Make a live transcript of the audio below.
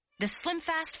The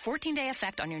SlimFast 14-day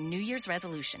effect on your New Year's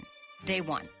resolution. Day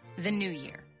 1, the new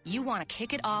year. You want to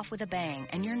kick it off with a bang,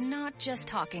 and you're not just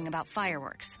talking about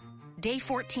fireworks. Day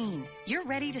 14, you're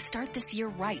ready to start this year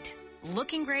right,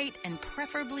 looking great and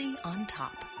preferably on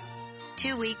top.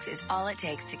 2 weeks is all it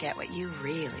takes to get what you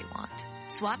really want.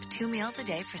 Swap 2 meals a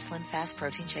day for SlimFast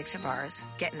protein shakes or bars,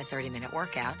 get in a 30-minute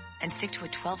workout, and stick to a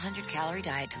 1,200-calorie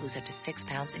diet to lose up to 6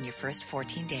 pounds in your first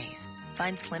 14 days.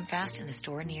 Find SlimFast in a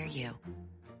store near you.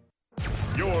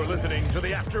 You're listening to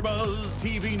the AfterBuzz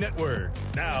TV Network,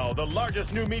 now the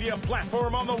largest new media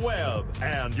platform on the web,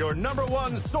 and your number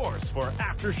one source for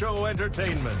after-show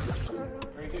entertainment.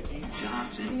 Very good, Dean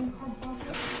Johnson.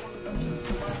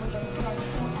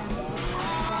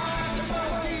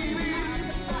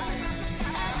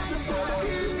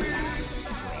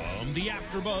 From the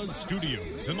AfterBuzz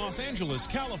Studios in Los Angeles,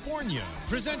 California,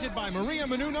 presented by Maria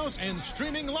Menounos and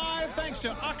streaming live thanks to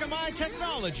Akamai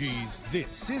Technologies.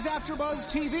 This is AfterBuzz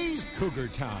TV's Cougar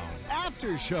Town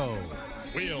After Show.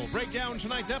 We'll break down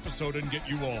tonight's episode and get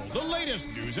you all the latest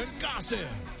news and gossip.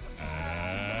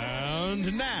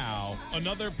 And now,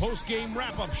 another post-game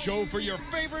wrap-up show for your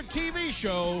favorite TV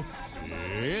show.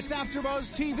 It's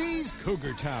AfterBuzz TV's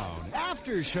Cougar Town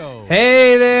After Show.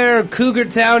 Hey there, Cougar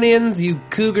Townians, you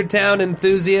Cougar Town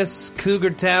enthusiasts,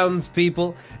 Cougar Towns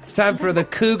people. It's time for the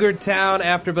Cougar Town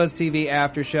AfterBuzz TV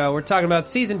After Show. We're talking about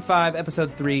Season 5,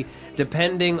 Episode 3,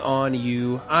 Depending on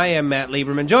You. I am Matt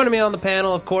Lieberman. Joining me on the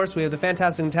panel, of course, we have the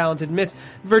fantastic and talented Miss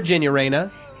Virginia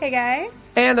Reyna. Hey, guys.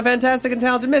 And the fantastic and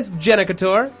talented Miss Jenna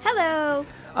Couture. Hello.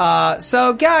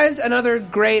 So, guys, another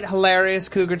great, hilarious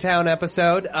Cougar Town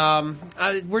episode.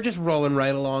 We're just rolling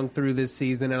right along through this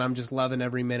season, and I'm just loving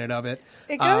every minute of it.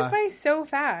 It goes by so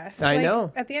fast. I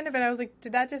know. At the end of it, I was like,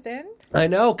 did that just end? I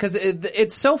know, because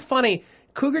it's so funny.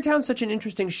 Cougar Town's such an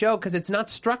interesting show because it's not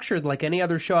structured like any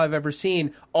other show I've ever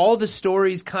seen. All the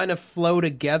stories kind of flow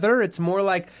together. It's more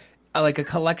like a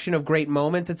collection of great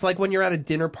moments. It's like when you're at a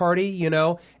dinner party, you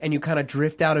know, and you kind of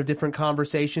drift out of different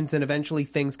conversations and eventually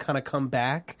things kind of come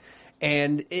back.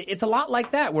 And it's a lot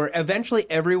like that, where eventually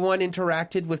everyone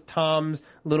interacted with Tom's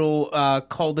little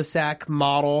cul-de-sac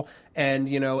model, and,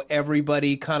 you know,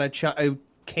 everybody kind of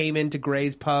came into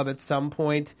Gray's pub at some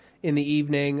point in the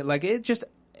evening. Like, it just,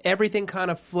 everything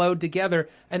kind of flowed together,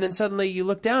 and then suddenly you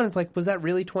look down and it's like, was that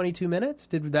really 22 minutes?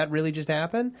 Did that really just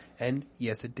happen? And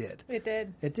yes, it did. It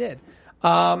did. It did.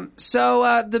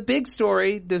 So the big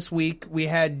story this week, we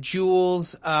had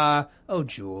Jules.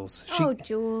 Jules.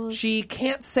 Jules. She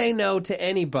can't say no to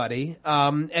anybody.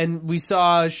 And we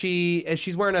saw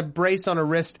she's wearing a brace on her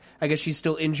wrist. I guess she's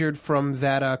still injured from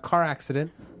that car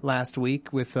accident last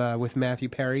week with Matthew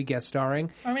Perry guest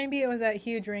starring. Or maybe it was that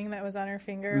huge ring that was on her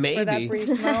finger. Maybe. For that brief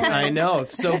moment. I know.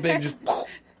 It's so big, just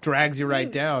drags you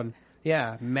right down.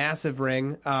 Yeah, massive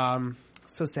ring.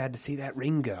 So sad to see that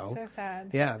ring go. So sad.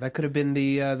 Yeah, that could have been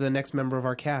the next member of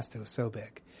our cast. It was so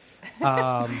big.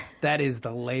 That is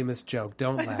the lamest joke.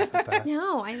 Don't laugh at that.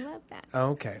 No, I love that.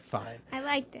 Okay, fine. I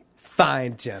liked it.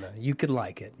 Fine, Jenna. You can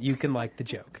like it. You can like the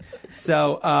joke.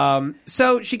 So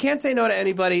she can't say no to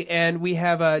anybody, and we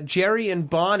have Jerry and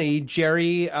Bonnie.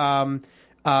 Jerry,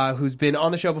 who's been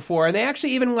on the show before, and they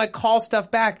actually even call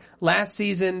stuff back. Last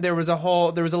season, there was a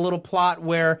little plot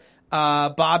where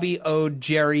Bobby owed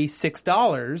Jerry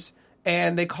 $6,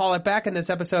 and they call it back in this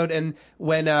episode. And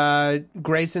when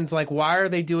Grayson's like, "Why are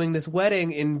they doing this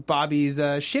wedding in Bobby's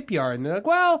shipyard?" And they're like,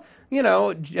 "Well, you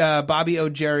know, Bobby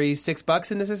owed Jerry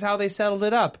 $6, and this is how they settled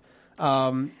it up."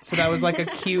 So that was like a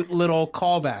cute little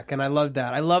callback, and I loved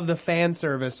that. I love the fan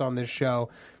service on this show.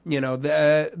 You know,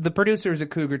 the producers at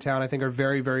Cougar Town, I think, are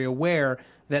very, very aware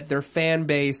that their fan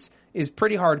base is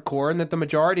pretty hardcore, and that the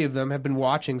majority of them have been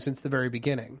watching since the very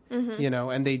beginning, you know,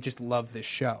 and they just love this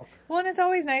show. Well, and it's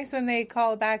always nice when they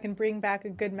call back and bring back a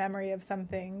good memory of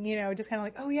something, you know, just kind of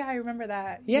like, oh, yeah, I remember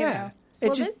that. Yeah. You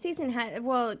know? This season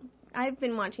I've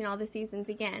been watching all the seasons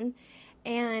again,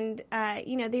 and,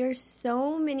 you know, there's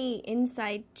so many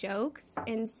inside jokes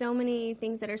and so many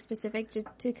things that are specific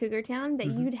to Cougar Town that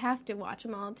you'd have to watch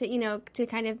them all to, you know, to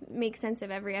kind of make sense of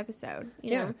every episode,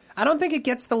 you know? I don't think it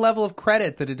gets the level of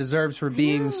credit that it deserves for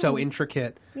being so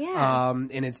intricate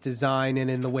in its design and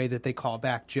in the way that they call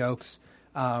back jokes.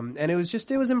 And it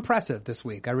was impressive this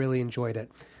week. I really enjoyed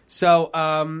it. So,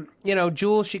 you know,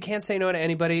 Jules, she can't say no to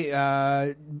anybody.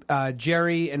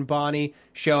 Jerry and Bonnie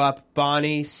show up.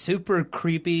 Bonnie, super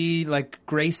creepy, like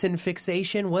Grayson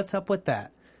fixation. What's up with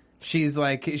that? She's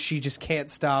like, she just can't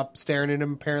stop staring at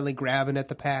him, apparently grabbing at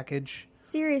the package.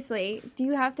 Seriously, do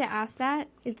you have to ask that?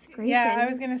 It's Grayson. Yeah, I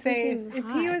was He's going to say, freaking if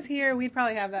he hot. was here, we'd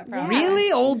probably have that problem.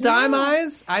 Really? Old dime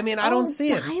eyes? I mean, I don't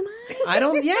see it. Dime eyes? I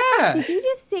don't, yeah. Did you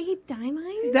just say dime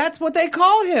eyes? That's what they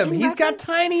call him. In He's got reference-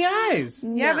 tiny eyes.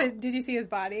 Yeah, No. but did you see his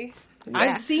body? Yeah.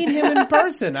 I've seen him in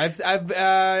person. I've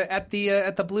at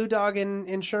the Blue Dog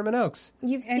in Sherman Oaks.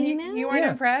 You've And seen him? you weren't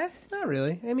Yeah. impressed? Not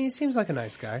really. I mean, he seems like a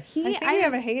nice guy. I think we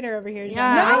have a hater over here, John.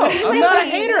 Yeah. No, He I'm might not a be-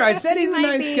 hater. I said he's a he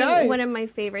might nice be guy. One of my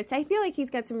favorites. I feel like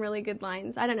he's got some really good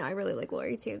lines. I don't know. I really like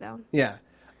Lori too, though. Yeah.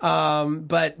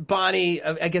 But Bonnie,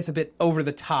 I guess a bit over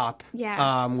the top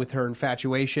Yeah. with her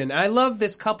infatuation. I love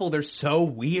this couple. They're so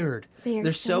weird. They're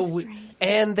so we- strange.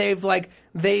 And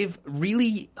they've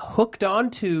really hooked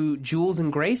onto Jules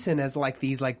and Grayson as like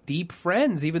these like deep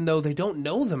friends, even though they don't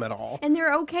know them at all. And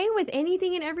they're okay with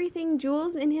anything and everything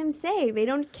Jules and him say. They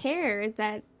don't care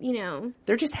that,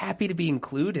 They're just happy to be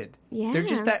included. Yeah. They're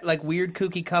just that like weird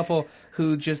kooky couple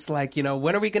who just like,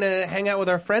 when are we going to hang out with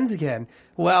our friends again?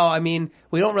 Well, I mean,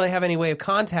 we don't really have any way of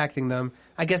contacting them.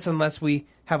 I guess unless we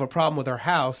have a problem with our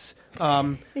house.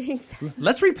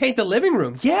 Let's repaint the living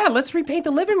room. Yeah, let's repaint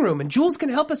the living room. And Jules can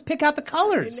help us pick out the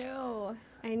colors.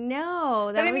 I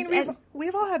know. But I mean,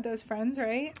 we've all had those friends,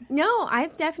 right? No,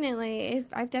 I've definitely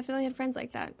had friends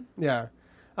like that. Yeah.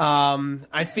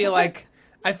 I feel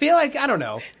like, I don't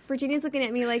know. Virginia's looking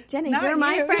at me like, Jenna, Not you're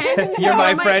my you. friend. You're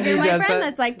my friend You're who my does friend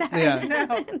that? that's like that.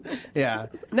 Yeah. Yeah.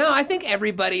 No, I think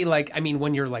everybody,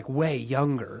 when you're like way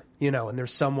younger, and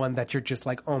there's someone that you're just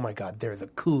like, oh my God, they're the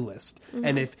coolest. Mm-hmm.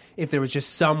 And if there was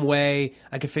just some way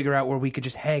I could figure out where we could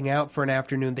just hang out for an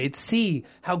afternoon, they'd see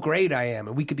how great I am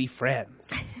and we could be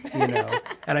friends,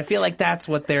 And I feel like that's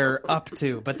what they're up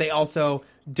to. But they also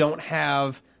don't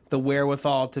have the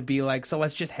wherewithal to be like, so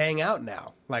let's just hang out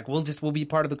now. Like, we'll be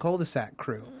part of the cul-de-sac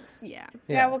crew. Yeah.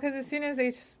 Yeah, well, because as soon as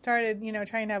they started,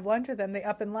 trying to have lunch with them, they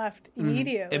up and left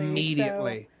immediately.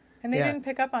 Immediately. And they Yeah. didn't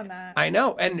pick up on that. I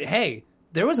know. And hey,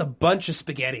 there was a bunch of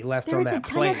spaghetti left There on was a that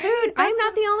ton plate. of food. I'm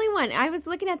not the only one. I was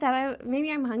looking at that. Maybe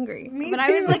I'm hungry. Me but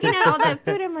I was too. looking at all that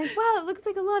food. I'm like, wow, it looks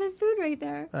like a lot of food right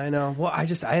there. I know. Well, I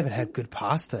haven't had good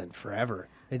pasta in forever.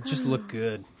 It just looked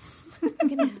good. I'm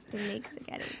going to have to make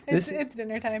spaghetti. It's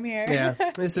dinner time here. Yeah.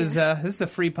 This is a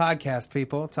free podcast,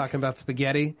 people, talking about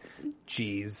spaghetti.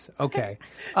 Jeez. Okay.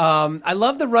 I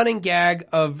love the running gag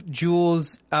of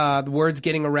Jules, the words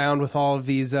getting around with all of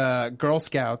these Girl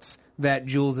Scouts that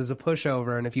Jules is a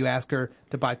pushover, and if you ask her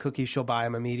to buy cookies, she'll buy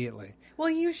them immediately. Well,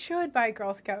 you should buy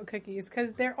Girl Scout cookies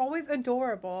because they're always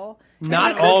adorable. And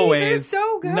Not the cookies always. are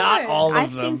so good. Not all of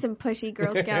I've them. seen some pushy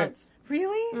Girl Scouts.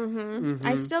 Really? Mm-hmm.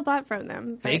 I still bought from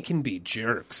them. They but can be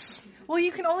jerks. Well,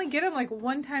 you can only get them like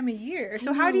one time a year.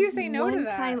 So how do you say no to One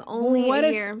that? time only What a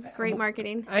if- year. Great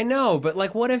marketing. I know, but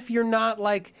like, what if you're not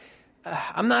like,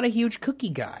 I'm not a huge cookie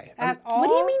guy. At all? What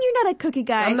do you mean you're not a cookie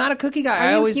guy? I'm not a cookie guy. Are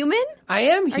I you always, human? I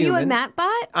am Are human. you a Matt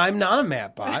bot? I'm not a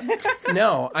Matt bot.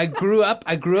 No, I grew up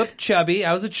chubby.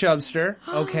 I was a chubster.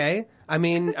 Okay. I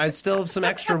mean, I still have some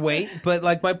extra weight, but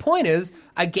like my point is,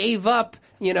 I gave up,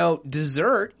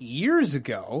 dessert years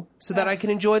ago so that I can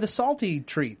enjoy the salty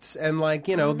treats and like,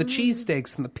 the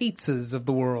cheesesteaks and the pizzas of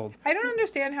the world. I don't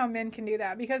understand how men can do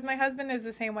that because my husband is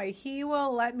the same way. He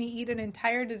will let me eat an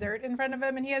entire dessert in front of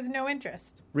him and he has no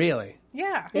interest. Really?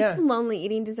 Yeah. Yeah. It's lonely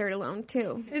eating dessert alone,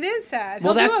 too. It is sad.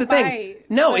 Well, He'll that's do the a thing. bite,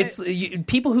 No, but- it's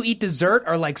people who eat dessert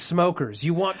are like smokers.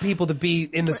 You want people to be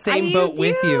in the same You boat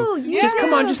with you. do. Just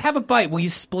come on, Yeah. just have a bite. Will you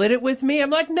split it with me? I'm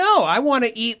like, no, I want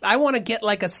to eat. I want to get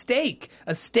like a steak.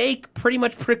 A steak pretty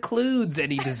much precludes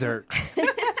any dessert.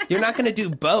 You're not going to do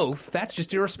both. That's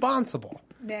just irresponsible.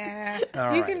 Nah.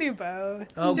 All You right. can do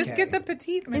both. Okay. Just get the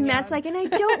petite And mignon. Matt's like, and I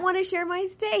don't want to share my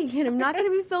steak, and I'm not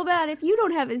going to feel bad if you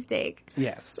don't have a steak.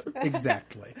 Yes,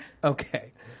 exactly.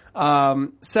 Okay.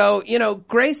 So,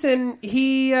 Grayson,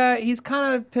 he's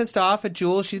kind of pissed off at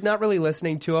Jules. She's not really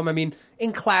listening to him. I mean,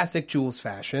 in classic Jules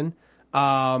fashion,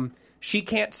 she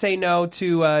can't say no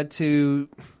to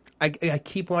I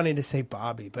keep wanting to say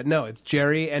Bobby, but no, it's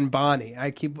Jerry and Bonnie.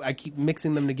 I keep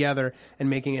mixing them together and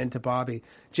making it into Bobby.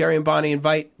 Jerry and Bonnie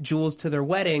invite Jules to their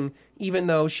wedding, even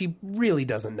though she really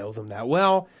doesn't know them that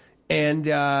well. And,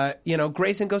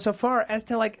 Grayson goes so far as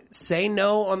to, like, say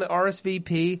no on the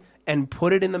RSVP and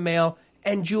put it in the mail.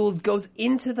 And Jules goes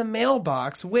into the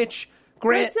mailbox, which,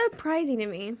 That's surprising to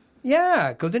me.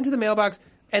 yeah, goes into the mailbox.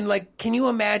 And, like, can you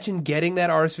imagine getting that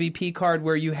RSVP card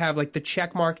where you have, like, the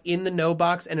check mark in the no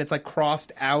box and it's, like,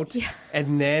 crossed out? Yeah.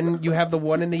 And then you have the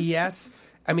one in the yes?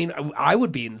 I mean, I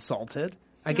would be insulted.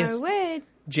 I guess I would.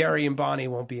 Jerry and Bonnie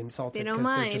won't be insulted They don't because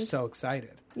they're mind. just so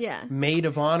excited. Yeah. Maid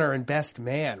of honor and best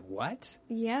man. What?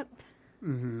 Yep.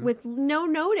 Mm-hmm. With no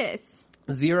notice.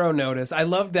 Zero notice. I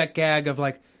love that gag of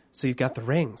like, So you've got the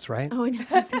rings, right? Oh,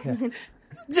 no.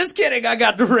 Just kidding. I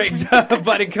got the rings,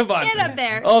 buddy. Come on. Get up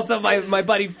there. Also, my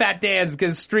buddy Fat Dan's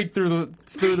gonna streak through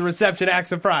the reception, act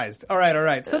surprised. All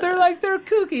right. So they're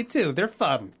kooky too. They're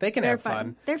fun. They can have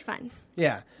fun. They're fun.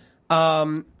 Yeah.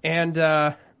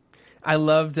 I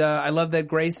loved that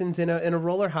Grayson's in a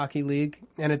roller hockey league,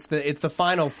 and it's the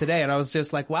finals today, and I was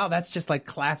just like, wow, that's just like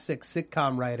classic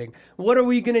sitcom writing. What are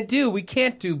we gonna do? We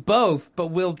can't do both, but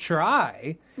we'll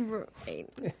try. Right.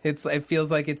 It feels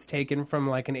like it's taken from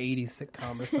like an 80s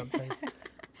sitcom or something.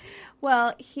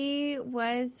 Well, he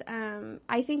was,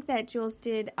 I think that Jules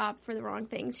did opt for the wrong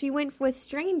thing. She went with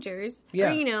strangers.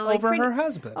 Yeah, Or, over her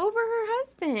husband. Over her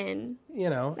husband.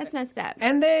 That's messed up.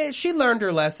 And she learned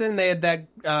her lesson. They had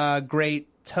that great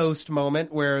toast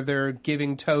moment where they're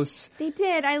giving toasts. They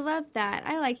did. I loved that.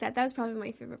 I like that. That was probably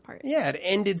my favorite part. Yeah, it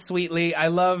ended sweetly. I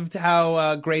loved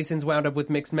how Grayson's wound up with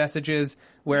mixed messages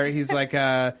where he's like,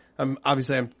 I'm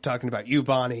talking about you,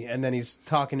 Bonnie. And then he's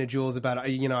talking to Jules about,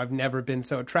 I've never been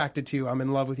so attracted to you. I'm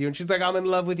in love with you. And she's like, I'm in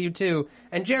love with you too.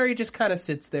 And Jerry just kind of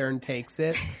sits there and takes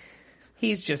it.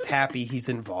 He's just happy he's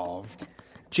involved.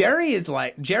 Jerry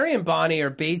and Bonnie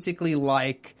are basically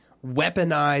like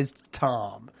weaponized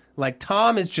Tom. Like,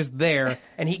 Tom is just there,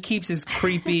 and he keeps his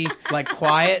creepy,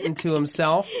 quiet and to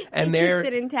himself. And he keeps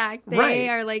it intact. They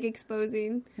are,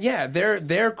 exposing. Yeah,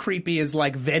 their creepy is,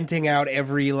 venting out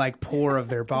every, pore of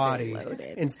their body.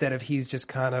 Instead of he's just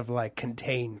kind of,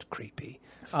 contained creepy.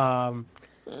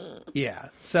 Yeah.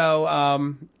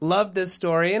 So, loved this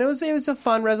story, and it was a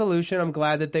fun resolution. I'm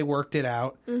glad that they worked it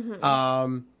out.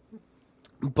 Mm-hmm.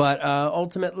 But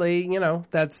ultimately,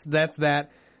 that's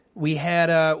that. We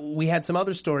had some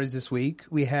other stories this week.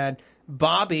 We had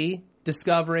Bobby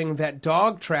discovering that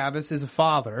dog Travis is a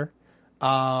father.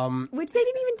 Which they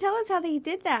didn't even tell us how they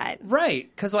did that. Right.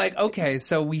 Because, okay,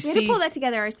 so we had to pull that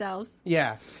together ourselves.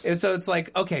 Yeah. So it's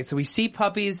okay, so we see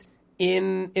puppies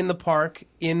in the park,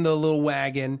 in the little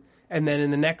wagon, and then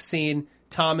in the next scene,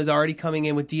 Tom is already coming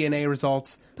in with DNA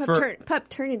results.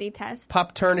 Pupternity test.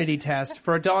 Pupternity test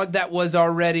for a dog that was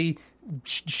already,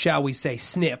 shall we say,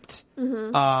 snipped,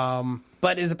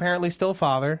 but is apparently still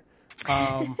father.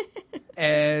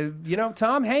 And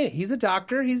Tom, hey, he's a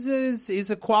doctor. He's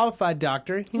a qualified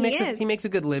doctor. He makes a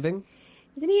good living.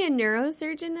 Isn't he a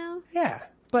neurosurgeon though? Yeah,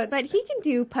 but he can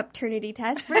do pupternity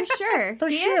tests for sure.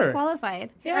 He is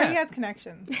qualified. Yeah, or he has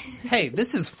connections. Hey,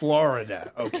 this is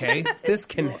Florida, okay? This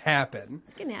can happen.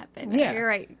 This can happen. Yeah, you're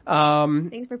right.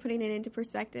 Thanks for putting it into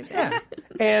perspective. Yeah,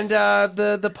 and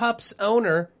the pup's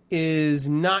owner is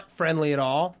not friendly at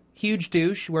all. Huge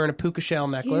douche, wearing a puka shell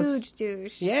necklace. Huge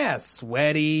douche. Yeah,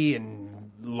 sweaty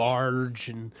and large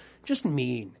and just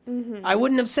mean. Mm-hmm. I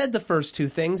wouldn't have said the first two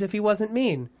things if he wasn't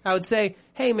mean. I would say,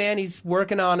 hey man, he's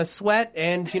working on a sweat,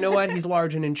 and you know what? He's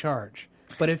large and in charge.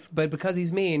 But because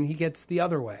he's mean, he gets the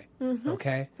other way. Mm-hmm.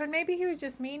 Okay? But maybe he was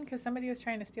just mean because somebody was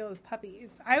trying to steal his puppies.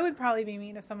 I would probably be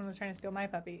mean if someone was trying to steal my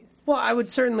puppies. Well, I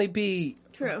would certainly be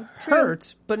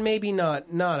hurt, but maybe not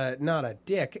a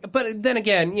dick. But then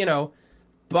again,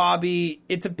 Bobby,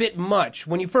 it's a bit much.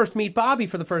 When you first meet Bobby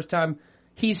for the first time,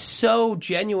 he's so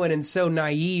genuine and so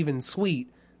naive and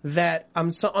sweet that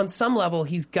on some level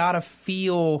he's got to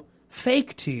feel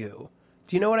fake to you.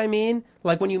 Do you know what I mean?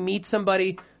 Like when you meet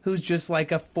somebody who's just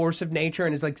like a force of nature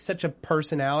and is like such a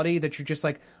personality that you're just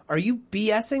like, are you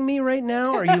BSing me right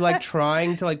now? Are you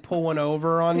trying to pull one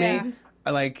over on me?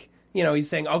 He's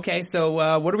saying, okay,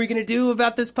 so what are we going to do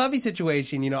about this puppy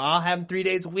situation? I'll have him 3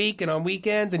 days a week and on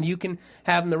weekends, and you can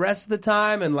have him the rest of the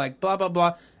time, and blah, blah,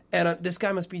 blah. And this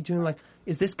guy must be doing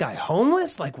is this guy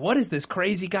homeless? What is this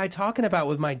crazy guy talking about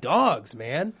with my dogs,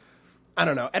 man? I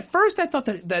don't know. At first, I thought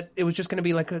that it was just going to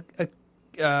be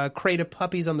a crate of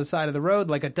puppies on the side of the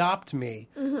road, Adopt Me.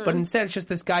 Mm-hmm. But instead, it's just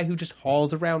this guy who just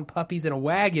hauls around puppies in a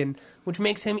wagon, which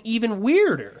makes him even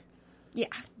weirder. Yeah.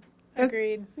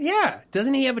 Agreed. Yeah. Does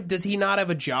he not have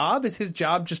a job? Is his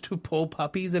job just to pull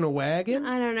puppies in a wagon?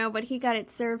 I don't know, but he got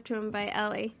it served to him by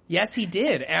Ellie. Yes, he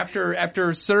did.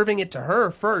 After serving it to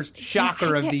her first.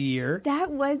 Shocker of the year.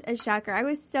 That was a shocker. I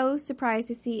was so surprised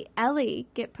to see Ellie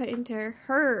get put into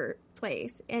her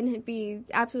place and be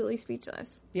absolutely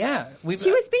speechless. Yeah.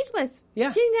 She was speechless.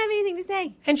 Yeah. She didn't have anything to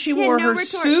say. And she wore her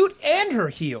suit and her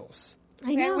heels.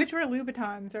 I know. Which were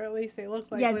Louboutins, or at least they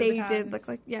looked like Louboutins. Louboutins. They did look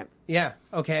like, yeah. Yeah,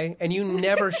 okay. And you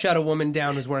never shut a woman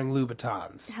down who's wearing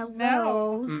Louboutins.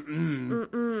 Hello.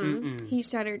 Mm-mm. He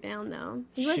shut her down, though.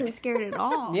 He wasn't scared at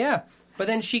all. Yeah. But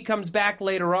then she comes back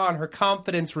later on, her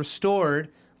confidence restored,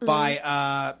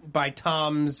 by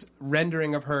Tom's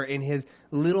rendering of her in his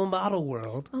little model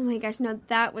world. Oh my gosh, no,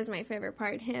 that was my favorite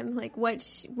part. Him, like what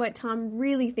Tom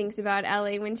really thinks about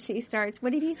Ellie when she starts.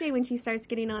 What did he say when she starts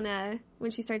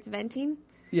when she starts venting?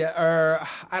 Yeah, or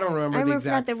I don't remember the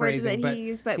exact the words phrasing, that he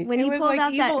used, but when he was pulled like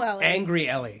out evil that Ellie. Angry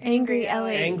Ellie. Angry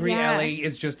Ellie. Angry yeah. Ellie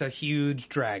is just a huge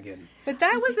dragon. But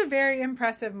that was a very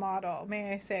impressive model,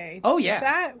 may I say. Oh, yeah.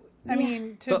 That, I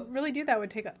mean, to really do that would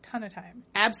take a ton of time.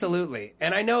 Absolutely.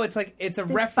 And I know it's a reference.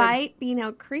 Despite being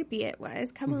how creepy it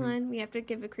was. Come on, we have to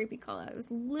give a creepy call out. It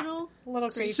was little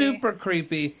creepy. Super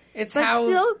creepy. It's but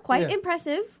still quite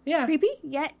impressive. Yeah. Creepy,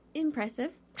 yet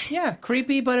impressive. Yeah,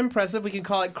 creepy but impressive. We can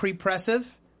call it creepressive.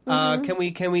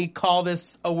 Can we call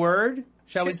this a word?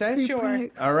 Shall we say? Sure.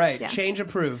 All right. Yeah. Change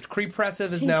approved.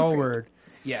 Creepressive is Change now approved. a word.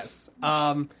 Yes.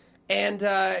 And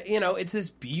it's this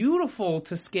beautiful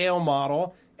to scale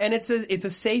model, and it's a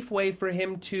safe way for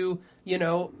him to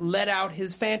let out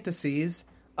his fantasies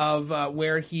of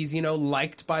where he's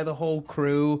liked by the whole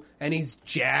crew, and he's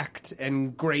jacked,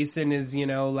 and Grayson is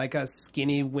like a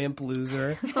skinny wimp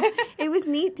loser. It was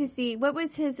neat to see. What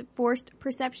was his forced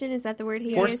perception? Is that the word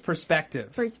he Forced used?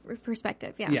 perspective. Forced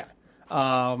perspective, yeah.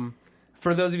 Yeah.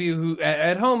 For those of you who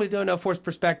at home who don't know forced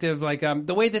perspective,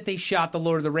 the way that they shot the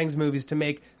Lord of the Rings movies to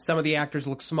make some of the actors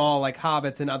look small, like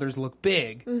hobbits, and others look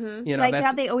big. Mm-hmm. Like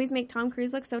how they always make Tom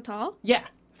Cruise look so tall. Yeah,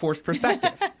 forced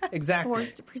perspective. Exactly.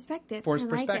 Forced perspective. Forced I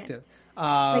like perspective. it.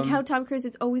 Like how Tom Cruise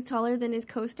is always taller than his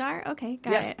co-star. Okay,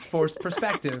 got it. Forced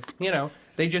perspective.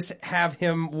 They just have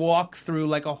him walk through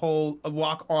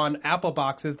walk on apple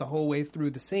boxes the whole way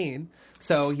through the scene,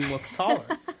 so he looks taller.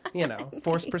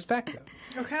 Forced perspective.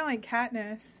 Or kind of like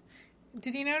Katniss. Do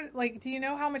you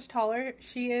know how much taller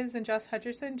she is than Josh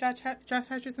Hutcherson? Josh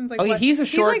Hutcherson's he's a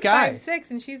short guy. He's like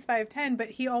 5'6" and she's 5'10", but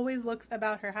he always looks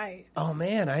about her height. Oh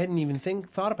man, I hadn't even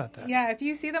thought about that. Yeah, if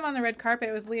you see them on the red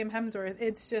carpet with Liam Hemsworth,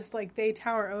 it's just like they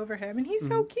tower over him, and he's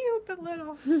so cute but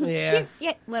little. Yeah, Cute,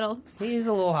 yet little. he's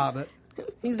a little hobbit.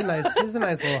 He's a nice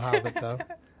little hobbit though.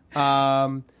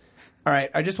 All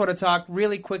right, I just want to talk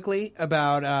really quickly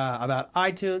about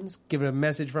iTunes, give it a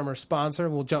message from our sponsor,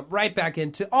 and we'll jump right back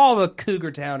into all the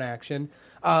Cougar Town action.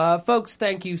 Folks,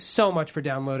 thank you so much for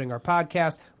downloading our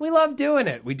podcast. We love doing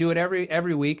it. We do it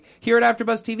every week. Here at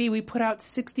AfterBuzz TV, we put out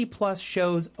 60-plus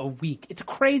shows a week. It's a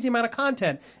crazy amount of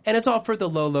content, and it's all for the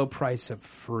low, low price of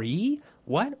free.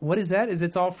 What? What is that? Is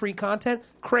it's all free content?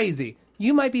 Crazy.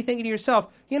 You might be thinking to yourself,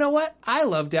 you know what? I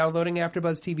love downloading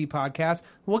AfterBuzz TV podcasts.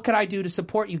 What could I do to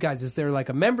support you guys? Is there like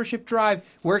a membership drive?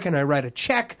 Where can I write a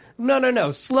check?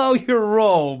 No. Slow your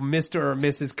roll, Mr. or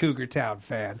Mrs. Cougar Town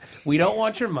fan. We don't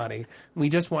want your money. We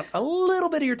just want a little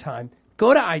bit of your time.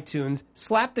 Go to iTunes,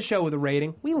 slap the show with a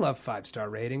rating. We love 5-star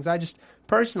ratings. I just,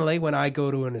 personally, when I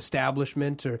go to an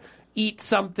establishment or eat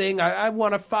something, I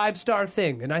want a 5-star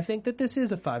thing. And I think that this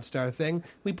is a 5-star thing.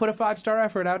 We put a 5-star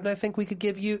effort out, and I think we could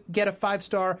get a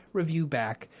 5-star review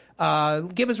back.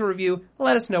 Give us a review.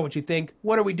 Let us know what you think.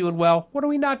 What are we doing well? What are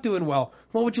we not doing well?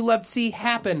 What would you love to see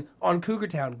happen on Cougar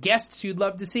Town? Guests you'd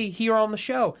love to see here on the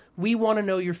show. We want to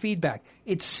know your feedback.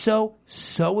 It's so,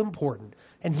 so important.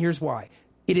 And here's why.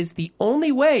 It is the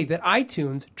only way that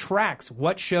iTunes tracks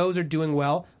what shows are doing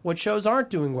well, what shows aren't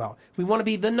doing well. We want to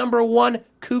be the #1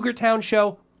 Cougar Town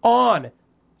show on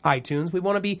iTunes. We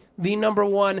want to be the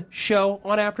 #1 show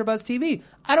on AfterBuzz TV.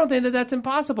 I don't think that that's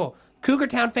impossible. Cougar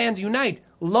Town fans, unite.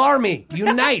 Larmy,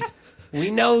 unite. We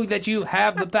know that you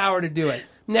have the power to do it.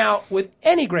 Now, with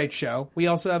any great show, we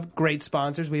also have great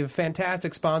sponsors. We have a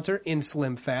fantastic sponsor in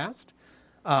Slim Fast.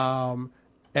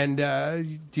 And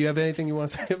do you have anything you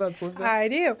want to say about Slim Fast? I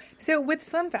do. So with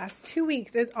Slim Fast, 2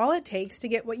 weeks is all it takes to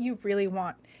get what you really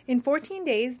want. In 14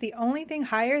 days, the only thing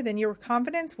higher than your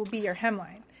confidence will be your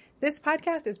hemline. This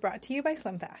podcast is brought to you by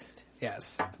Slim Fast.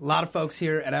 Yes. A lot of folks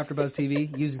here at AfterBuzz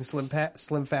TV using Slim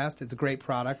Fast. It's a great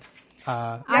product.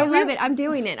 I love it. I'm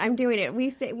doing it. We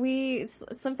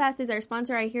Slim Fast is our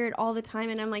sponsor. I hear it all the time,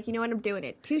 and I'm like, you know what? I'm doing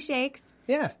it. 2 shakes.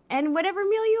 Yeah. And whatever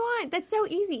meal you want. That's so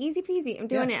easy peasy. I'm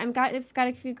doing it. I've got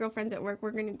a few girlfriends at work.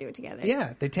 We're going to do it together.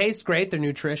 Yeah. They taste great. They're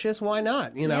nutritious. Why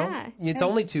not? It's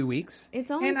only 2 weeks. It's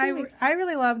only 2 weeks. I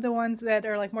really love the ones that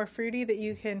are like more fruity that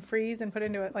you can freeze and put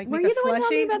into it. Like Were you the one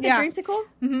telling me about the dreamsicle?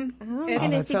 Mm-hmm. Oh,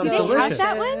 that sounds do they delicious. have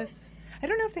that one? I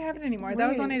don't know if they have it anymore. That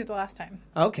was the one I did the last time.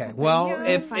 Okay. Well,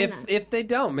 Yeah, if they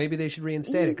don't, maybe they should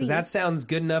reinstate it because that sounds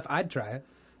good enough. I'd try it.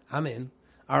 I'm in.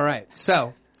 All right.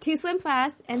 So 2 Slim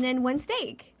Fast and then 1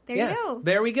 steak. There you go.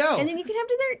 There we go. And then you can have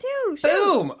dessert too. Shoot.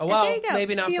 Boom. Well, there you go.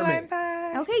 maybe not Key for lime me.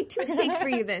 pie. Okay, 2 steaks for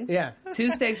you then. Yeah,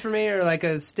 2 steaks for me, or like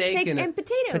a steak Steak and and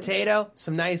potatoes. potato,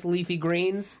 some nice leafy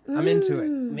greens. I'm into it.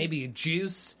 Maybe a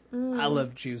juice. I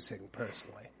love juicing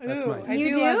personally. That's Ooh, my I thing.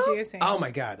 do love juicing. Oh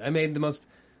my god! I made the most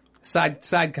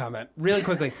side comment really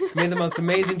quickly. Made the most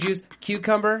amazing juice: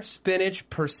 cucumber, spinach,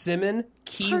 persimmon,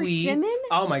 kiwi. Persimmon?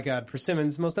 Oh my god!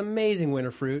 Persimmon's the most amazing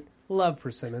winter fruit. Love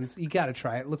persimmons. You got to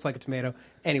try it. It looks like a tomato.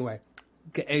 Anyway,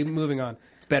 moving on.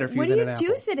 It's better for you What than do an you apple.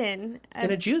 juice it in?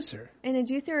 In a juicer. In a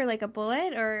juicer or like a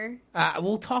bullet or?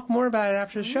 We'll talk more about it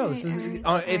after the show. This is,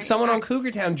 if someone on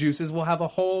Cougar Town juices, we'll have a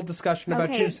whole discussion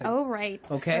about Okay. juicing. Oh, right.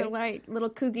 Okay. All right.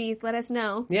 Little coogies, let us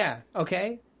know. Yeah,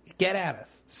 okay? Get at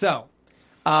us. So,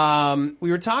 we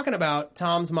were talking about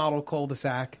Tom's model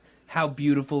cul-de-sac, how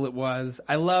beautiful it was.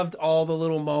 I loved all the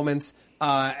little moments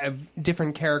of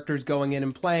different characters going in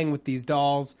and playing with these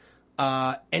dolls.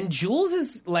 And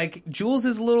Jules'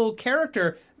 little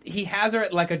character, he has her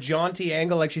at like a jaunty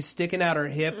angle, like she's sticking out her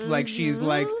hip, like she's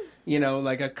like,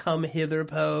 like a come hither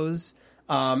pose.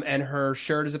 And her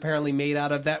shirt is apparently made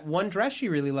out of that one dress she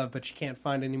really loved, but she can't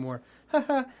find anymore.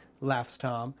 Laughs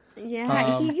Tom.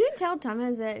 Yeah, you can tell Tom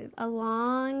has a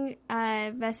long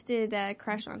vested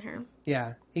crush on her.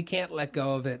 Yeah, he can't let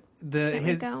go of it. Can't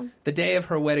let go. The day of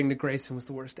her wedding to Grayson was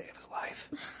the worst day of his life.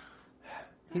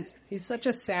 He's such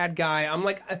a sad guy. I'm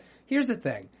like, here's the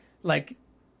thing. Like,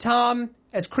 Tom,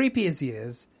 as creepy as he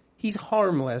is, he's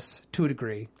harmless to a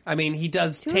degree. I mean, he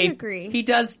does tape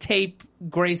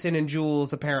Grayson and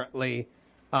Jules apparently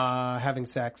having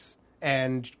sex,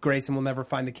 and Grayson will never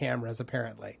find the cameras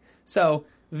apparently. So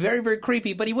very, very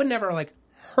creepy. But he would never like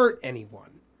hurt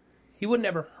anyone. He would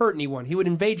never hurt anyone. He would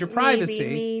invade your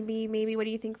privacy. Maybe. What do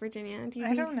you think, Virginia?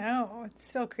 I don't know. It's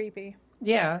still creepy.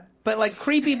 Yeah, but like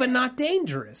creepy, but not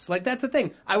dangerous. Like that's the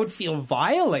thing. I would feel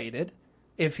violated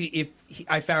if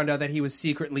I found out that he was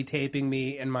secretly taping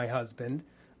me and my husband,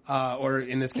 or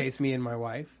in this case, me and my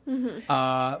wife.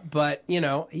 Mm-hmm. But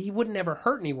he would never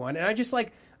hurt anyone, and I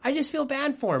just feel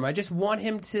bad for him. I just want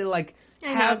him to like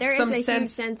have some huge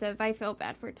sense of I feel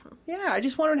bad for Tom. Yeah, I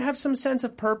just want him to have some sense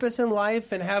of purpose in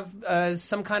life and have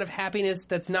some kind of happiness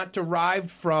that's not derived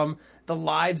from the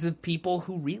lives of people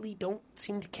who really don't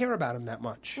seem to care about him that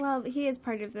much. Well, he is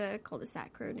part of the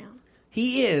cul-de-sac crew now.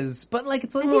 He is, but like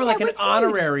it's a little more like an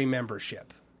honorary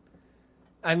membership.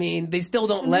 I mean, they still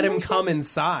don't let him come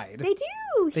inside. They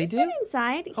do. He's been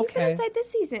inside. He's been inside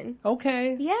this season.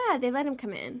 Okay. Yeah, they let him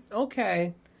come in.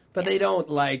 Okay. But they don't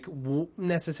like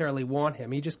necessarily want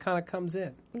him. He just kind of comes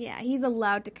in. Yeah, he's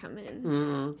allowed to come in.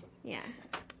 Mm-hmm. Yeah.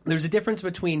 There's a difference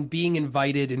between being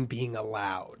invited and being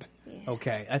allowed. Yeah.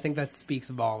 Okay, I think that speaks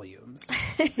volumes.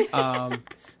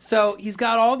 So he's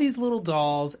got all these little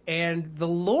dolls, and the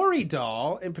Lori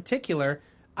doll in particular,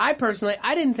 I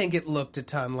didn't think it looked a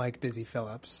ton like Busy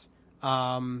Phillips.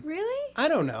 Really? I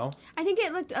don't know. I think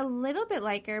it looked a little bit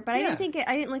like her, but I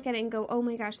didn't look at it and go, "Oh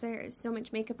my gosh, there is so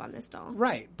much makeup on this doll."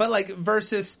 Right, but like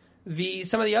versus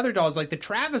some of the other dolls, like the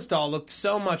Travis doll looked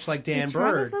so much like Dan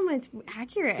Bird. The Travis one was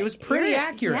accurate. It was pretty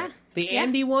accurate. Yeah. The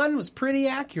Andy one was pretty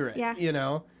accurate. Yeah.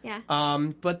 Yeah.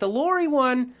 But the Lori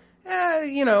one,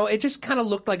 it just kind of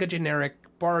looked like a generic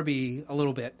Barbie a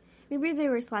little bit. Maybe they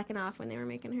were slacking off when they were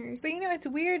making hers. But it's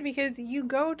weird because you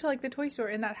go to like the toy store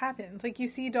and that happens. Like you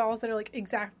see dolls that are like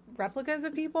exact replicas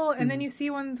of people, and then you see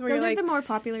ones where those you're are like, the more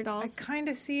popular dolls. I kind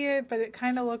of see it, but it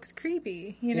kind of looks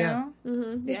creepy. You know?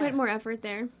 Mm-hmm. They put more effort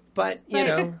there. But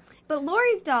but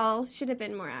Lori's doll should have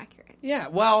been more accurate. Yeah.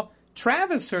 Well,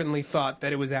 Travis certainly thought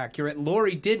that it was accurate.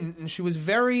 Lori didn't, and she was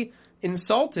very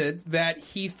insulted that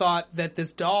he thought that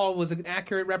this doll was an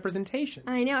accurate representation.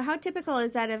 I know. How typical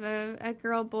is that of a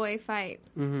girl-boy fight?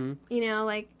 Mm-hmm.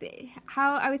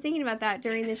 How I was thinking about that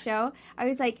during the show. I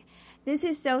was like, this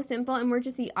is so simple, and we're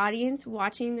just the audience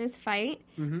watching this fight.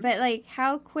 Mm-hmm. But,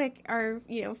 how quick are,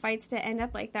 fights to end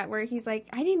up like that, where he's like,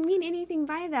 I didn't mean anything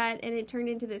by that, and it turned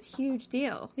into this huge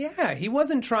deal. Yeah, he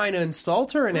wasn't trying to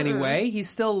insult her in any way. He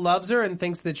still loves her and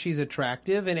thinks that she's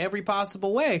attractive in every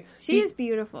possible way. She is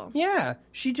beautiful. Yeah,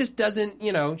 she just doesn't,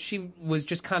 she was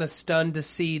just kind of stunned to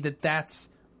see that that's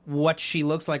what she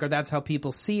looks like, or that's how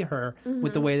people see her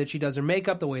with the way that she does her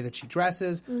makeup, the way that she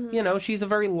dresses. Mm-hmm. She's a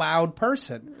very loud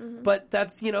person, but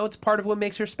that's, it's part of what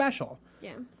makes her special.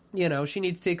 Yeah. She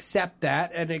needs to accept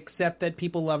that and accept that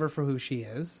people love her for who she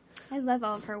is. I love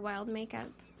all of her wild makeup.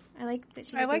 I like that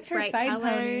she has like her bright side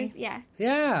colors. pony. Yeah.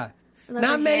 Yeah.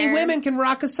 Not many women can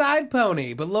rock a side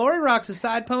pony, but Lori rocks a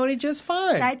side pony just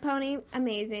fine. Side pony,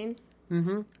 amazing.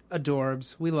 Mm-hmm.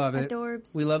 Adorbs. We love it.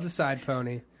 Adorbs. We love the side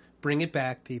pony. Bring it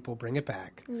back, people. Bring it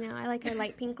back. No, I like her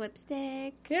light pink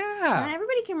lipstick. Yeah. Not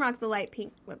everybody can rock the light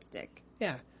pink lipstick.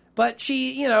 Yeah. But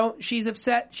she, she's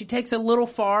upset. She takes it a little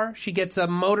far. She gets a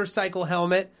motorcycle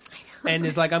helmet and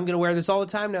is like, I'm going to wear this all the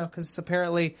time now because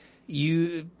apparently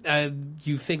you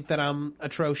think that I'm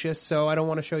atrocious, so I don't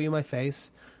want to show you my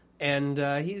face. And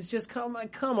he's just come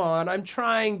on, I'm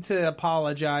trying to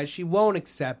apologize. She won't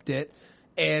accept it.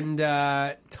 And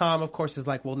Tom, of course, is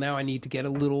like, well, now I need to get a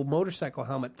little motorcycle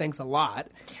helmet. Thanks a lot.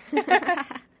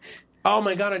 Oh,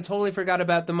 my God, I totally forgot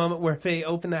about the moment where they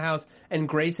open the house and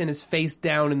Grayson is face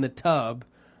down in the tub.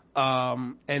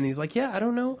 And he's like, yeah, I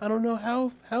don't know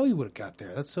how he would have got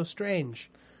there. That's so strange.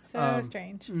 So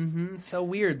strange. Mm-hmm, so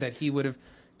weird that he would have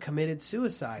committed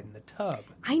suicide in the tub.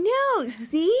 I know.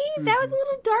 See? That was a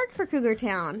little dark for Cougar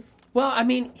Town. Well, I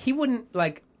mean, he wouldn't,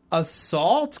 like,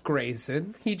 assault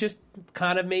Grayson. He just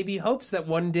kind of maybe hopes that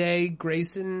one day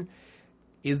Grayson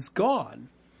is gone.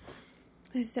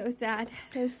 It's so sad.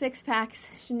 Those 6-packs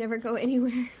should never go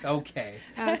anywhere. Okay.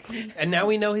 Okay. And now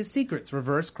we know his secrets,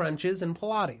 reverse crunches and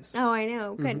Pilates. Oh, I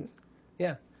know. Good. Mm-hmm.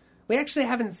 Yeah. We actually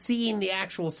haven't seen the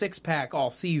actual 6-pack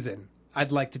all season,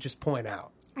 I'd like to just point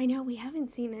out. I know. We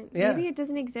haven't seen it. Yeah. Maybe it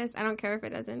doesn't exist. I don't care if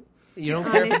it doesn't. You don't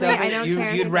care if it Honestly, doesn't? I don't care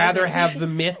if You'd it rather doesn't. have the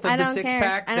myth of the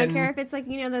 6-pack I don't than... care if it's like,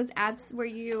 you know, those apps where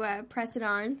you press it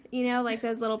on, you know, like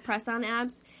those little press-on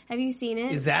apps. Have you seen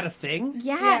it? Is that a thing?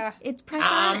 Yeah. It's press-on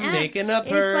apps. I'm making a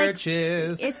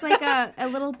purchase. It's like a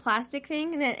little plastic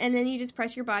thing, and then you just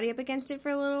press your body up against it for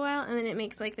a little while, and then it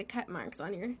makes like the cut marks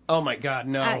on your... Oh my God,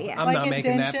 no. yeah. I'm Like not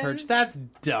making that indentions? purchase. That's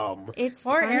dumb. It's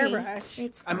Or funny. airbrush.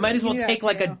 It's I funny. might as well do that take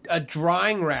like too. a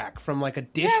drying rack from like a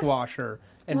dishwasher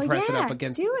and Well, press it yeah, up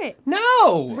against... do it.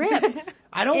 No! Ripped.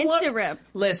 I don't want... Insta-rip.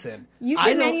 Listen. You I should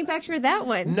don't- manufacture that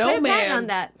one. No Put a man patent on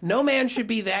that. No man should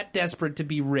be that desperate to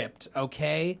be ripped,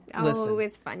 okay? Oh, Listen,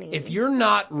 it's funny. if you're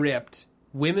not ripped,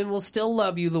 women will still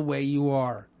love you the way you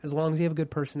are, as long as you have a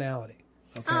good personality.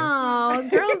 Okay? Oh,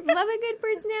 girls love a good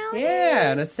personality.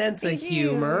 Yeah, and a sense They of do.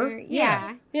 humor.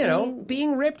 Yeah. You know, I mean-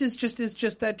 being ripped is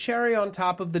just that cherry on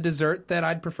top of the dessert that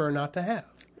I'd prefer not to have.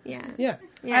 Yeah. Yeah.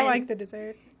 Yeah, I like the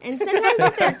dessert. And sometimes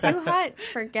if they're too hot,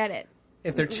 forget it.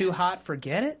 If they're too hot,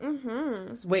 forget it?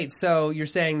 Mm-hmm. Wait, so you're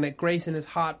saying that Grayson is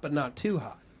hot but not too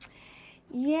hot?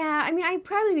 Yeah, I mean, I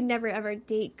probably would never ever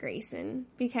date Grayson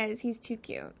because he's too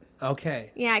cute.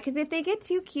 Okay. Yeah, because if they get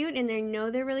too cute and they know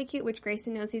they're really cute, which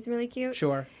Grayson knows he's really cute,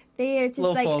 Sure. they are just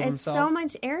Little like, full of it's himself. so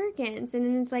much arrogance. And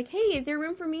then it's like, hey, is there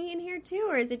room for me in here too?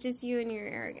 Or is it just you and your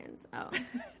arrogance? Oh.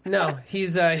 No,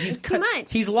 he's too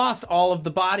much. He's lost all of the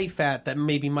body fat that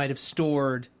maybe might have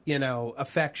stored,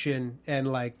 affection and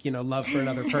love for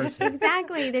another person.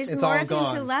 Exactly. There's It's more all of him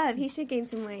to gone. love. He should gain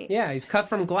some weight. Yeah, he's cut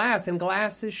from glass, and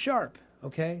glass is sharp.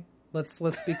 Okay, let's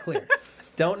be clear.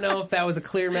 Don't know if that was a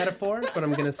clear metaphor, but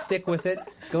I'm going to stick with it.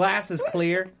 Glass is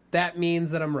clear. That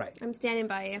means that I'm right. I'm standing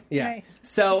by you. Yeah. Nice.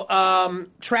 So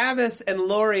Travis and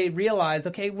Lori realize,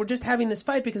 okay, we're just having this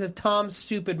fight because of Tom's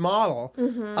stupid model.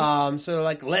 Mm-hmm. So they're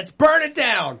like, let's burn it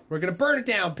down. We're going to burn it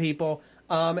down, people.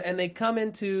 And they come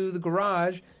into the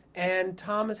garage, and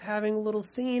Tom is having a little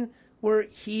scene where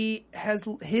he has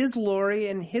his Lori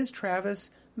and his Travis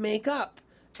make up.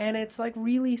 And it's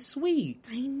really sweet.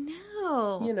 I know.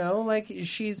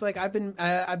 She's like, I've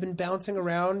been bouncing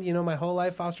around, my whole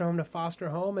life, foster home to foster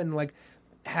home, and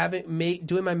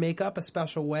doing my makeup a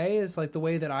special way is the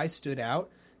way that I stood out.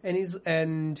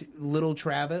 And little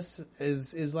Travis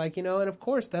is like, and of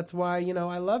course that's why,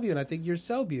 I love you and I think you're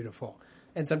so beautiful.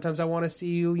 And sometimes I want to see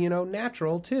you,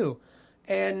 natural too.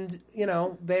 And,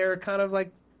 they're kind of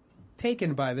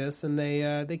taken by this, and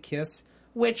they kiss,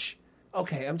 which,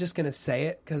 okay, I'm just going to say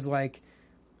it because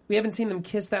we haven't seen them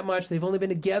kiss that much. They've only been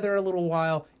together a little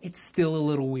while. It's still a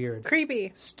little weird.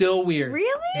 Creepy. Still weird.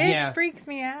 Really? Yeah. It freaks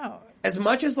me out. As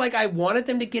much as I wanted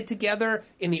them to get together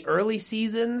in the early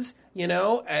seasons, and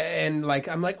I'm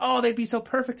like, oh, they'd be so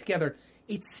perfect together.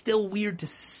 It's still weird to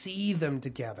see them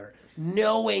together,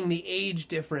 knowing the age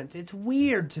difference. It's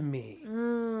weird to me.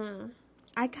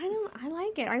 I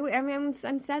like it. I mean,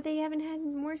 I'm sad they haven't had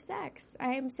more sex.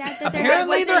 I am sad that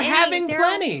Apparently they're having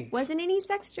plenty. Wasn't any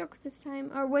sex jokes this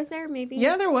time, or was there? Maybe.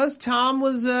 Yeah, there was. Tom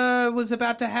was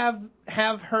about to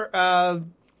have her.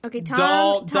 Okay,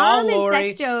 Doll Tom and Lori.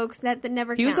 sex jokes that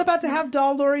never. He was counts. about to have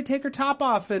Doll Lori take her top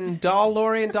off, and Doll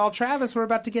Lori and Doll Travis were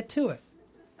about to get to it.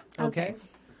 Okay.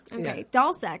 Okay, Yeah.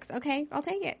 doll sex. Okay, I'll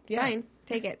take it. Yeah. Fine,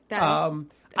 take it. Done.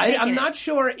 I'm taking not it.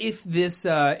 sure if this,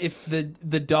 if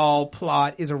the doll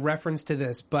plot is a reference to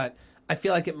this, but I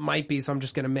feel like it might be, so I'm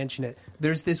just going to mention it.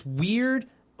 There's this weird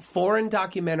foreign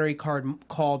documentary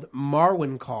called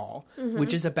Marwen Call,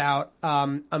 which is about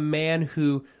a man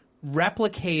who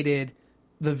replicated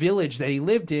the village that he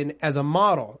lived in as a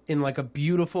model in a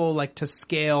beautiful, to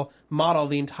scale model,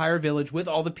 the entire village with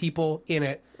all the people in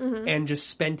it, and just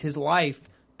spent his life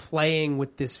playing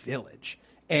with this village.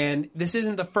 And this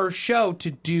isn't the first show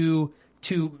to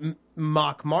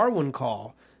mock Marwen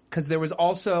Call, because there was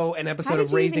also an episode How did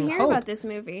of you Raising even hear Hope. about this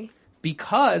movie?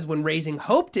 because when Raising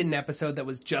Hope did an episode that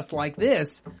was just like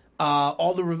this,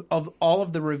 all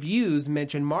of the reviews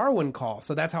mentioned Marwen Call.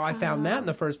 So that's how I found that in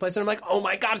the first place. And I'm like, oh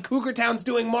my God, Cougar Town's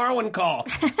doing Marwen Call.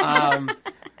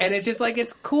 And it's just like,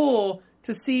 it's cool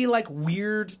to see like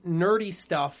weird, nerdy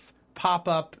stuff pop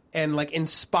up and like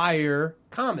inspire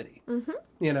comedy. Mm-hmm.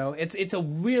 You know, it's a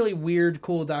really weird,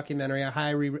 cool documentary. I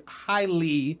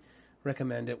highly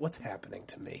recommend it. What's happening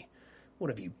to me? What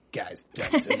have you guys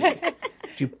done to me? Did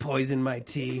you poison my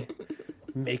tea?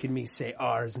 Making me say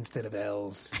R's instead of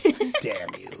L's. Damn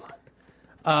you.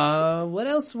 What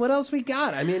else we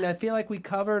got? I mean, I feel like we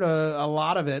covered a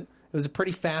lot of it. It was a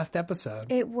pretty fast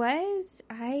episode. It was.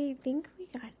 I think we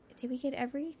got... Did we get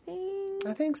everything?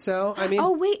 I think so. I mean...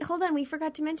 Oh, wait. Hold on. We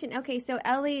forgot to mention. Okay, so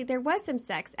Ellie... There was some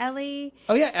sex. Ellie...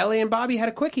 Oh, yeah. Ellie and Bobby had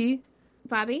a quickie.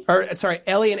 Bobby? Or, sorry,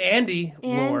 Ellie and Andy.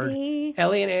 Lord. Andy.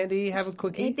 Ellie and Andy have a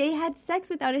quickie. They had sex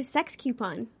without a sex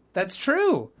coupon. That's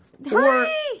true.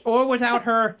 Hooray! Or without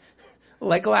her,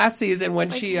 like last season when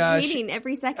Like she... waiting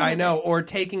every second. I know. Or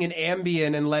taking an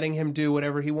Ambien and letting him do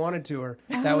whatever he wanted to her.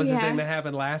 That was the thing that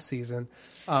happened last season.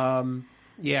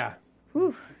 Yeah.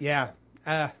 Whew. Yeah.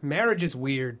 Marriage is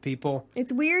weird, people.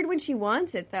 It's weird when she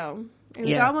wants it, though. It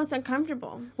was almost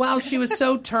uncomfortable. Well, she was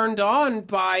so turned on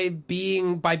by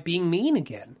being mean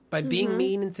again, by being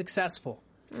mean and successful.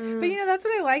 But you know, that's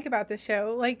what I like about this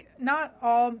show. Like, not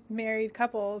all married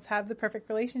couples have the perfect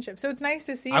relationship. So it's nice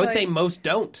to see. I would say most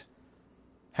don't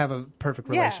have a perfect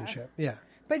relationship. Yeah.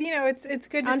 But you know, it's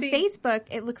good to On see. Facebook,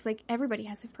 it looks like everybody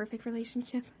has a perfect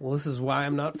relationship. Well, this is why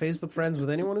I'm not Facebook friends with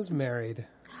anyone who's married.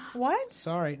 What?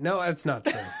 Sorry. No, that's not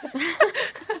true.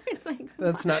 It's like,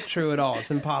 That's not true at all.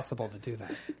 It's impossible to do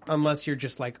that. Unless you're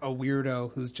just like a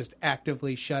weirdo who's just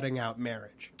actively shutting out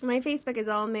marriage. my Facebook is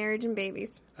all marriage and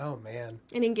babies Oh, man.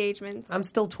 and engagements. I'm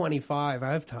still 25.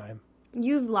 I have time.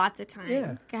 You have lots of time.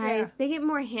 Yeah. Guys, Yeah. they get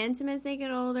more handsome as they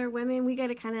get older. Women, we got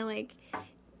to kind of like,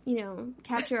 you know,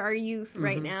 capture our youth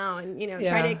right now and, you know,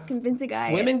 try Yeah. to convince a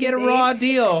guy. Women at get a his raw age.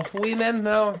 deal. We men,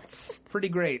 though, it's pretty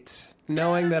great.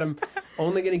 Knowing that I'm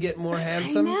only going to get more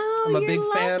handsome. I know, I'm a you're big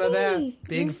fan of that. lucky.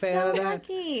 Big You're fan so of that.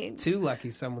 Lucky. Too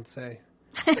lucky, some would say.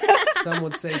 Some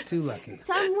would say too lucky.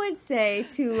 Some would say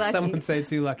too lucky. Some would say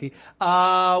too lucky.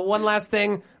 One last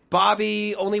thing.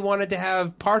 Bobby only wanted to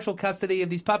have partial custody of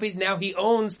these puppies. Now he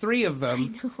owns 3 of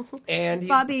them. I know. And he's,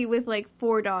 Bobby with like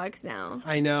 4 dogs now.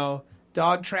 I know.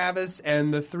 Dog Travis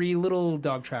and the 3 little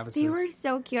dog Travises. They were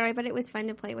so cute. I bet it was fun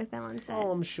to play with them on set.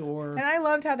 Oh, I'm sure. And I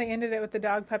loved how they ended it with the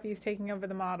dog puppies taking over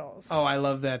the models. Oh, I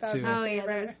love that That was too. my Oh, yeah, that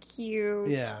favorite. was cute.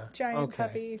 Yeah. Giant okay.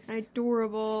 puppies.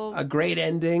 Adorable. A great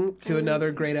ending to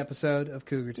another great episode of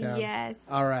Cougar Town. Yes.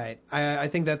 All right. I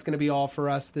think that's going to be all for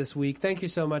us this week. Thank you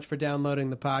so much for downloading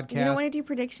the podcast. You don't want to do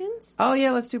predictions? Oh,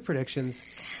 yeah, let's do predictions.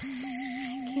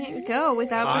 Can't go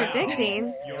without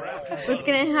predicting what's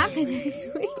going to happen next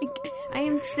week. I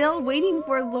am still waiting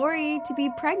for Lori to be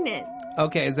pregnant.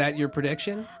 Okay, is that your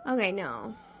prediction? Okay,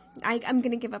 no. I'm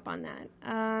going to give up on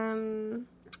that.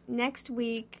 Next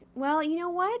week, well, you know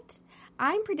what?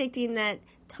 I'm predicting that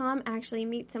Tom actually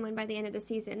meets someone by the end of the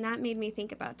season. That made me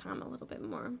think about Tom a little bit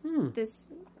more.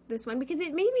 This one, because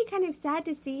it made me kind of sad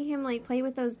to see him like play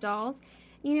with those dolls.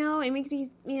 You know, it makes me,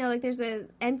 you know, like there's a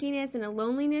emptiness and a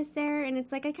loneliness there, and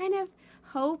it's like I kind of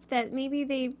hope that maybe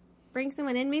they bring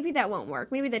someone in. Maybe that won't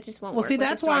work. Maybe that just won't work. Well, see, with the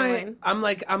that's why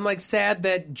storyline. I'm like sad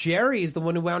that Jerry is the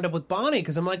one who wound up with Bonnie,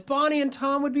 because I'm like, Bonnie and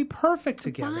Tom would be perfect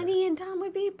together. Bonnie and Tom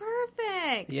would be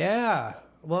perfect. Yeah.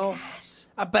 Well,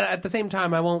 but at the same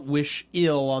time, I won't wish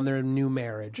ill on their new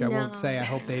marriage. I won't No. say I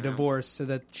hope they divorce so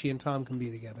that she and Tom can be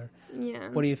together. Yeah.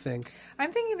 What do you think?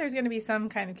 I'm thinking there's going to be some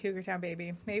kind of Cougar Town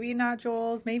baby. Maybe not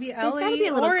Joel's, maybe Ellie, gotta be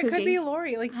a little or it could kooky. be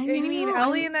Lori. Like, I you mean know.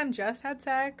 Ellie and them just had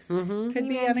sex? Mm-hmm. Could Can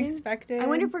you be imagine? unexpected. I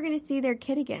wonder if we're going to see their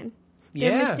kid again. The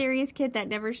Yeah. mysterious kid that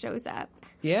never shows up.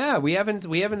 Yeah, we haven't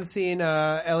seen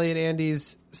Ellie and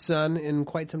Andy's son in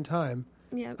quite some time.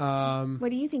 Yeah. Um,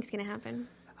 What do you think's going to happen?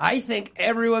 I think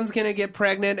everyone's going to get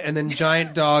pregnant, and then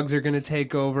giant dogs are going to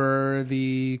take over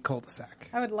the cul-de-sac.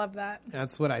 I would love that.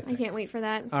 That's what I I think. can't wait for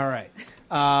that. All right.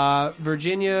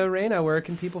 Virginia Reyna, where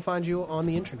can people find you on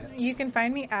the internet? You can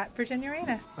find me at Virginia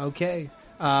Reyna. Okay.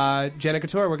 Jenna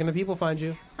Couture, where can the people find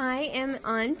you? I am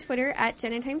on Twitter at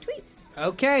JennaTime Tweets.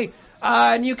 Okay.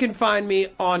 And you can find me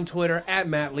on Twitter at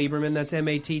Matt Lieberman. That's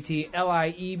MattLieberman.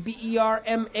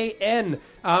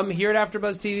 Here at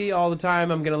AfterBuzz TV all the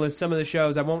time. I'm going to list some of the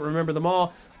shows. I won't remember them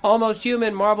all. Almost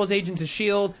Human, Marvel's Agents of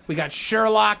S.H.I.E.L.D. We got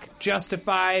Sherlock,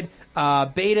 Justified.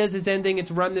 Betas is ending its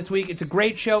run this week. It's a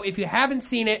great show. If you haven't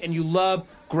seen it and you love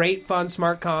great, fun,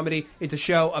 smart comedy, it's a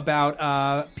show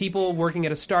about people working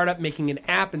at a startup making an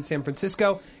app in San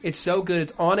Francisco. It's so good.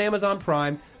 It's on Amazon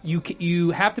Prime.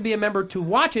 You have to be a member to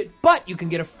watch it, but you can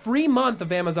get a free month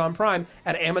of Amazon Prime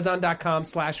at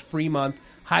amazon.com/free month.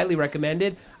 Highly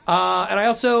recommended. And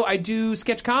I do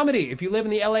sketch comedy. If you live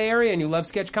in the LA area and you love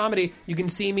sketch comedy, you can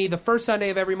see me the first Sunday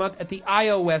of every month at the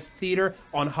IO West Theater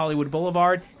on Hollywood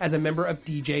Boulevard as a member of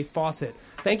DJ Fawcett.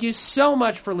 Thank you so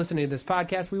much for listening to this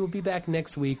podcast. We will be back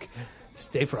next week.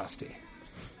 Stay frosty.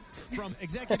 From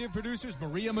executive producers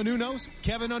Maria Menounos,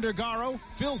 Kevin Undergaro,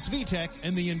 Phil Svitek,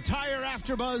 and the entire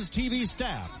AfterBuzz TV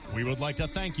staff, we would like to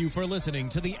thank you for listening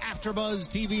to the AfterBuzz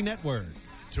TV network.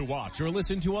 To watch or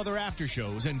listen to other after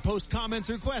shows and post comments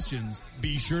or questions,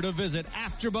 be sure to visit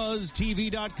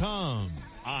AfterBuzzTV.com.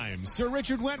 I'm Sir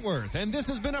Richard Wentworth, and this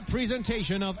has been a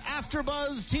presentation of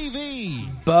AfterBuzz TV.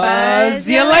 Buzz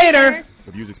you later!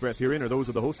 The views expressed herein are those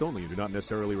of the host only and do not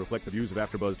necessarily reflect the views of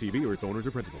AfterBuzz TV or its owners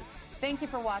or principals. Thank you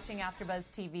for watching AfterBuzz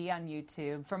TV on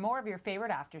YouTube. For more of your favorite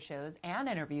after shows and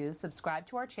interviews, subscribe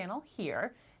to our channel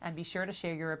here, and be sure to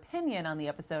share your opinion on the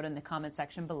episode in the comment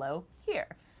section below here.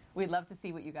 We'd love to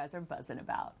see what you guys are buzzing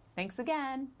about. Thanks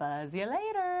again. Buzz you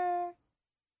later.